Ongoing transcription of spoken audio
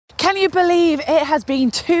Can you believe it has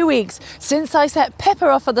been 2 weeks since I set Pippa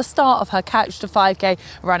off at the start of her Couch to 5K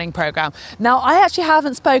running program? Now, I actually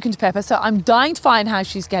haven't spoken to Pippa, so I'm dying to find how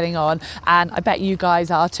she's getting on, and I bet you guys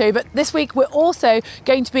are too. But this week we're also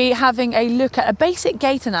going to be having a look at a basic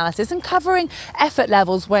gait analysis and covering effort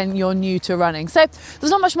levels when you're new to running. So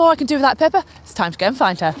there's not much more I can do with that, Pippa. It's time to go and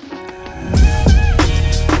find her.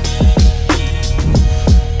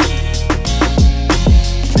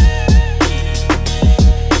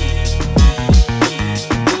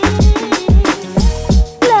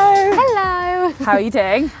 How are you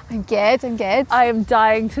doing? I'm good, I'm good. I am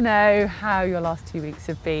dying to know how your last 2 weeks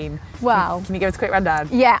have been. Well, can you give us a quick rundown?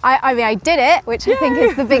 Yeah, I mean, I did it, which I think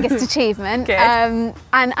is the biggest achievement. Good. And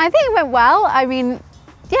I think it went well. I mean,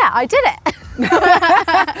 yeah, I did it.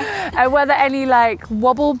 Were there any like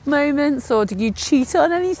wobble moments, or did you cheat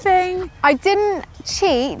on anything? I didn't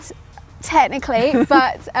cheat, technically,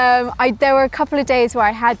 but there were a couple of days where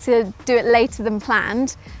I had to do it later than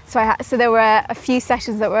planned. So there were a few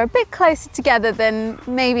sessions that were a bit closer together than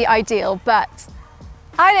maybe ideal, but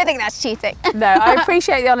I don't think that's cheating. No, I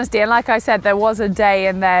appreciate the honesty, and like I said, there was a day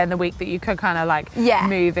in there in the week that you could kind of like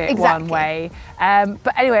move it one way.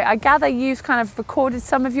 But anyway, I gather you've kind of recorded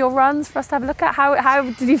some of your runs for us to have a look at. How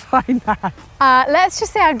did you find that? Let's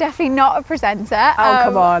just say I'm definitely not a presenter. Oh,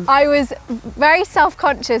 come on. I was very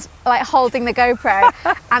self-conscious, like holding the GoPro,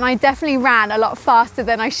 and I definitely ran a lot faster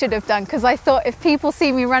than I should have done, because I thought if people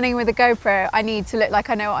see me running with a GoPro, I need to look like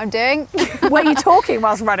I know what I'm doing. Were you talking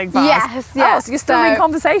whilst running fast? Yes. Oh, so you're still being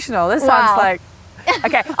conversational. This sounds like...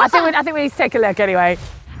 Okay, I think we need to take a look anyway.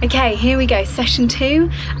 Okay, here we go, session 2,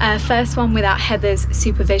 first one without Heather's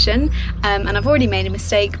supervision, and I've already made a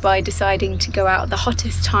mistake by deciding to go out at the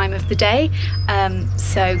hottest time of the day,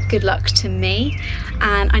 so good luck to me.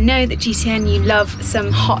 And I know that GTN, you love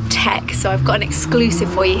some hot tech, so I've got an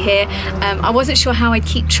exclusive for you here. I wasn't sure how I'd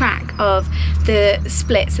keep track of the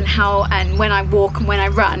splits and when I walk and when I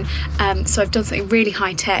run, so I've done something really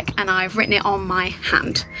high tech and I've written it on my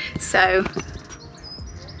hand. So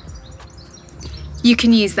you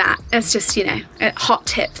can use that. That's just, you know, a hot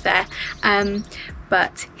tip there.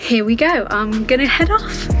 But here we go. I'm gonna head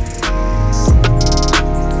off.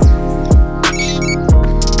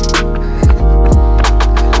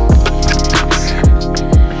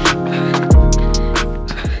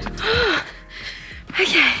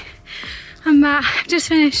 Okay, I'm back. Just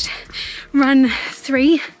finished run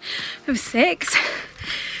 3 of 6.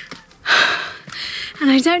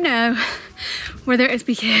 And I don't know whether it's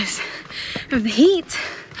because of the heat,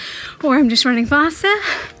 or I'm just running faster,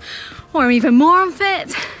 or I'm even more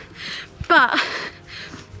unfit, but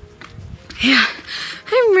yeah,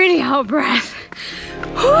 I'm really out of breath.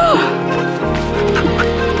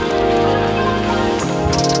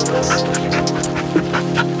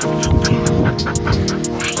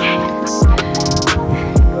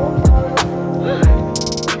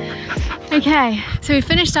 Okay, so we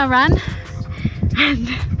finished our run and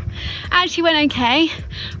actually went okay,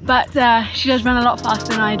 but she does run a lot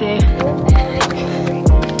faster than I do.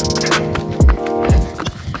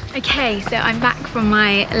 Okay, so I'm back from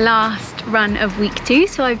my last run of week 2,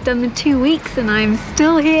 so I've done the 2 weeks and I'm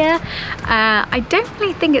still here. I don't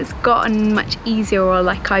really think it's gotten much easier or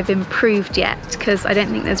like I've improved yet, because I don't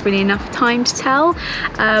think there's really enough time to tell,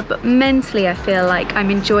 but mentally I feel like I'm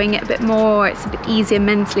enjoying it a bit more. It's a bit easier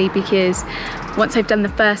mentally, because once I've done the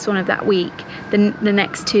first one of that week, then the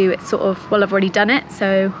next 2, it's sort of, well, I've already done it,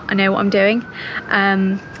 so I know what I'm doing.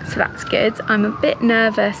 So that's good. I'm a bit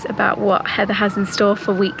nervous about what Heather has in store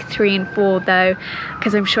for week 3 and 4 though,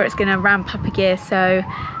 because I'm sure it's going to ramp up a gear, so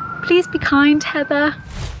please be kind, Heather.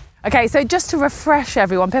 Okay, so just to refresh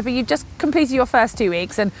everyone, Pippa, you just completed your first 2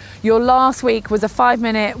 weeks, and your last week was a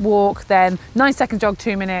 5-minute walk, then 9-second jog,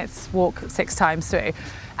 2 minutes, walk 6 times through.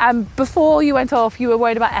 Before you went off, you were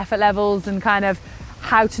worried about effort levels and kind of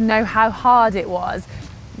how to know how hard it was.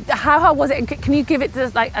 How hard was it? Can you give it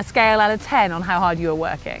like a scale out of 10 on how hard you were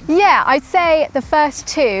working? Yeah, I'd say the first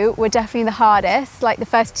 2 were definitely the hardest, like the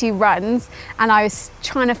first 2 runs, and I was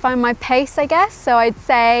trying to find my pace, I guess, so I'd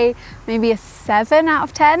say maybe a 7 out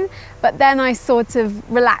of 10, but then I sort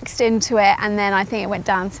of relaxed into it, and then I think it went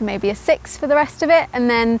down to maybe a 6 for the rest of it, and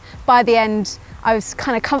then by the end I was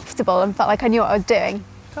kind of comfortable and felt like I knew what I was doing.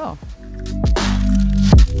 Cool.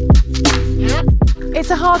 It's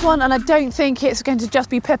a hard one, and I don't think it's going to just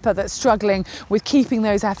be Pippa that's struggling with keeping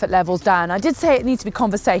those effort levels down. I did say it needs to be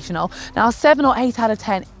conversational. Now, a 7 or 8 out of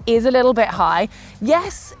 10 is a little bit high.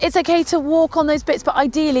 Yes, it's okay to walk on those bits, but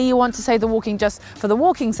ideally you want to save the walking just for the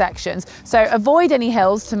walking sections. So avoid any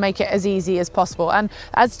hills to make it as easy as possible. And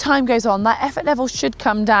as time goes on, that effort level should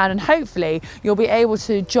come down, and hopefully you'll be able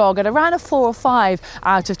to jog at around a 4 or 5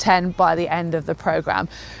 out of 10 by the end of the program.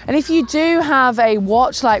 And if you do have a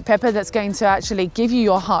watch like Pippa that's going to actually give you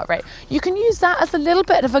your heart rate, you can use that as a little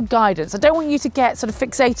bit of a guidance. I don't want you to get sort of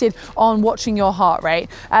fixated on watching your heart rate.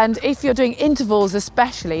 And if you're doing intervals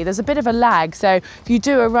especially, there's a bit of a lag. So if you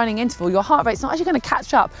do a running interval, your heart rate's not actually going to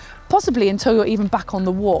catch up, possibly until you're even back on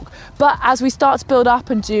the walk. But as we start to build up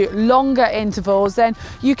and do longer intervals, then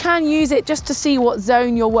you can use it just to see what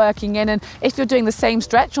zone you're working in. And if you're doing the same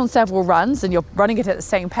stretch on several runs and you're running it at the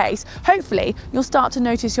same pace, hopefully you'll start to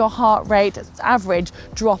notice your heart rate average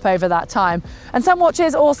drop over that time. And some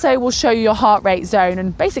watches also will show you your heart rate zone,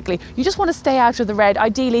 and basically you just want to stay out of the red,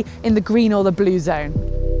 ideally in the green or the blue zone.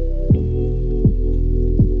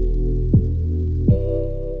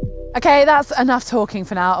 Okay, that's enough talking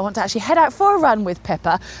for now. I want to actually head out for a run with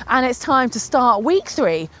Pippa, and it's time to start week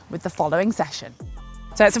 3 with the following session.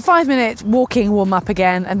 So it's a 5-minute walking warm-up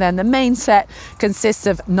again, and then the main set consists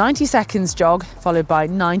of 90 seconds jog, followed by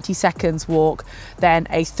 90 seconds walk, then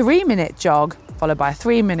a 3-minute jog, followed by a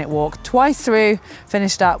 3-minute walk, twice through,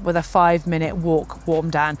 finished up with a 5-minute walk warm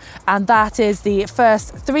down. And that is the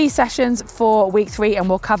first 3 sessions for week 3, and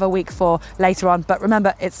we'll cover week 4 later on. But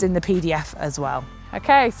remember, it's in the PDF as well.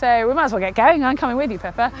 Okay, so we might as well get going. I'm coming with you,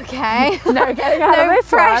 Pippa. Okay. No getting out of this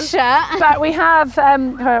pressure. one. But we have,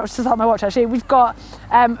 just on my watch actually, we've got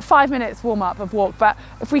 5 minutes warm up of walk, but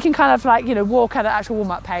if we can kind of like, you know, walk at an actual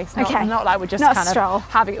warm up pace, not like we're just not kind stroll. of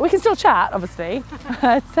having it. We can still chat, obviously.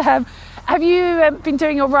 But, have you been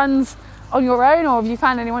doing your runs on your own, or have you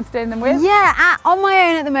found anyone to do them with? Yeah, on my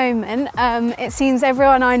own at the moment. It seems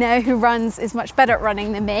everyone I know who runs is much better at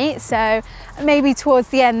running than me, so maybe towards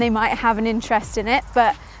the end they might have an interest in it,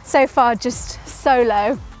 but so far just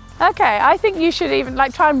solo. Okay, I think you should even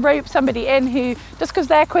like try and rope somebody in who, just because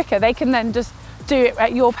they're quicker, they can then just do it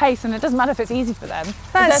at your pace, and it doesn't matter if it's easy for them.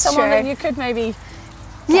 That's Is there someone true. that you could maybe...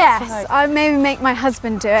 Yes, I maybe make my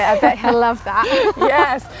husband do it. I bet he'll love that.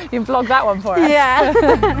 Yes, you can vlog that one for us. Yeah.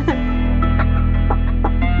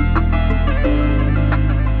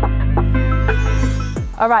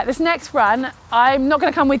 All right, this next run, I'm not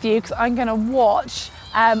going to come with you because I'm going to watch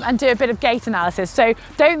and do a bit of gait analysis. So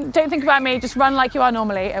don't think about me, just run like you are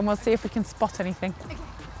normally, and we'll see if we can spot anything. Okay.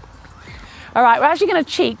 All right, we're actually going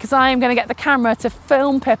to cheat because I am going to get the camera to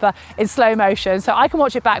film Pippa in slow motion. So I can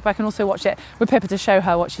watch it back, but I can also watch it with Pippa to show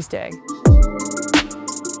her what she's doing.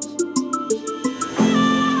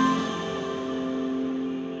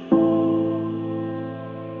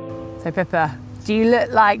 So Pippa, do you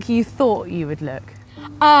look like you thought you would look?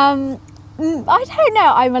 I don't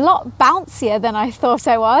know, I'm a lot bouncier than I thought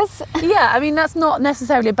I was. Yeah, I mean, that's not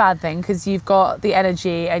necessarily a bad thing because you've got the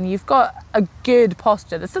energy and you've got a good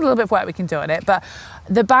posture. There's still a little bit of work we can do on it, but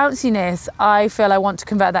the bounciness, I feel I want to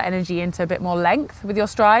convert that energy into a bit more length with your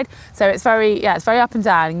stride. So it's very up and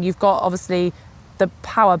down, and you've got obviously the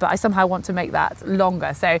power, but I somehow want to make that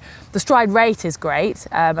longer. So the stride rate is great,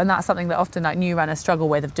 and that's something that often like new runners struggle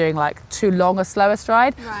with, of doing like too long a slower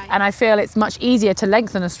stride. Right. And I feel it's much easier to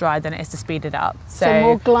lengthen a stride than it is to speed it up. So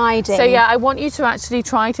more gliding. So yeah, I want you to actually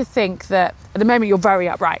try to think that at the moment you're very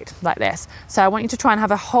upright like this. So I want you to try and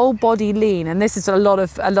have a whole body lean, and this is a lot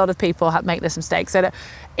of people make this mistake. So that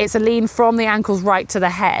it's a lean from the ankles right to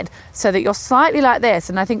the head, so that you're slightly like this,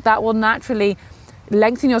 and I think that will naturally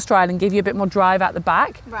lengthen your stride and give you a bit more drive at the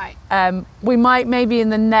back. Right. We might maybe in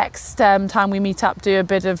the next time we meet up do a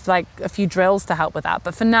bit of like a few drills to help with that.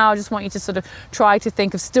 But for now, I just want you to sort of try to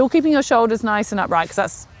think of still keeping your shoulders nice and upright, because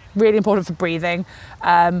that's really important for breathing.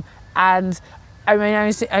 And I mean,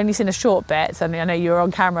 I've only seen a short bit, and I know you're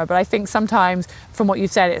on camera, but I think sometimes from what you've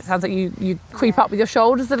said, it sounds like you creep up with your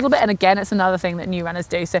shoulders a little bit. And again, it's another thing that new runners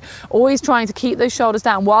do. So always trying to keep those shoulders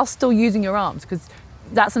down while still using your arms, because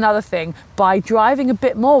that's another thing. By driving a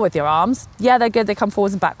bit more with your arms, yeah, they're good, they come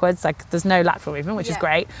forwards and backwards, like there's no lateral movement, which is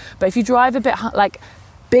great. But if you drive a bit, like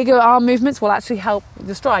bigger arm movements will actually help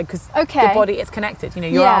the stride, because the body is connected. You know,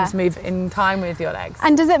 your arms move in time with your legs.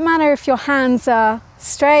 And does it matter if your hands are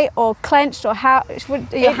straight or clenched, or how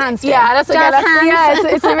would your hands do? Yeah, it's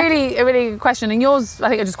a really good question. And yours, I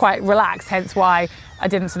think, are just quite relaxed, hence why I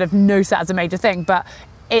didn't sort of notice that as a major thing. But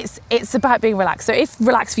it's about being relaxed. So if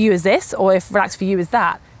relaxed for you is this, or if relaxed for you is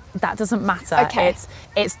that, that doesn't matter. Okay.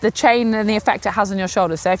 It's the chain and the effect it has on your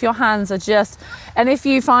shoulders. So if your hands are just, and if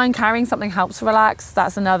you find carrying something helps relax,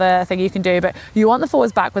 that's another thing you can do. But you want the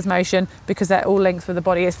forwards backwards motion because they're all linked with the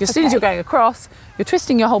body. As soon as you're going across, you're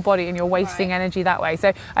twisting your whole body and you're wasting energy that way.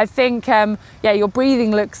 So I think, yeah, your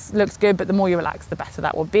breathing looks good, but the more you relax, the better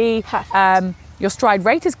that will be. Perfect. Your stride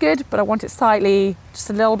rate is good, but I want it slightly, just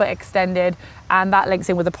a little bit extended, and that links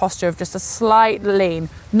in with a posture of just a slight lean,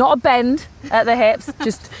 not a bend at the hips,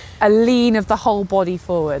 just a lean of the whole body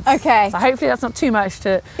forwards. Okay. So hopefully that's not too much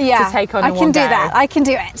to take on in one go. I can do that. I can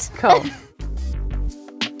do it. Cool.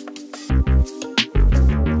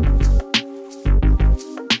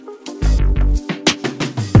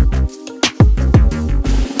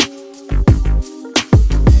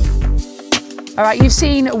 All right, you've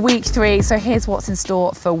seen week 3, so here's what's in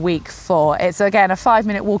store for week 4. It's again a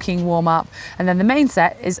 5-minute walking warm up, and then the main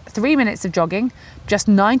set is 3 minutes of jogging, just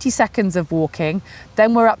 90 seconds of walking.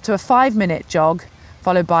 Then we're up to a 5-minute jog,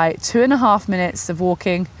 followed by 2.5 minutes of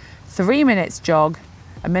walking, 3 minutes jog,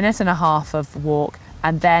 1.5 minutes of walk,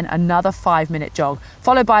 and then another 5-minute jog,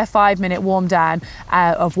 followed by a 5-minute warm down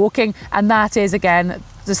of walking. And that is again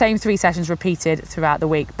the same 3 sessions repeated throughout the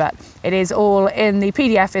week, but it is all in the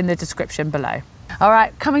PDF in the description below. All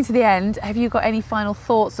right, coming to the end, have you got any final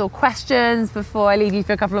thoughts or questions before I leave you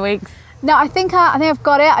for a couple of weeks? No, I think I've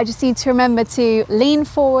got it. I just need to remember to lean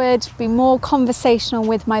forward, be more conversational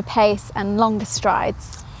with my pace and longer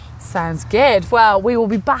strides. Sounds good. Well, we will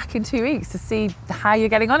be back in 2 weeks to see how you're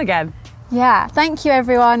getting on again. Yeah, thank you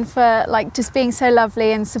everyone for just being so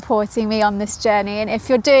lovely and supporting me on this journey. And if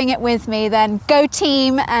you're doing it with me, then go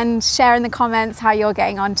team and share in the comments how you're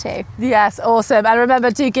getting on too. Yes, awesome. And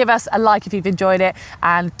remember to give us a like if you've enjoyed it,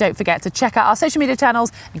 and don't forget to check out our social media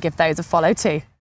channels and give those a follow too.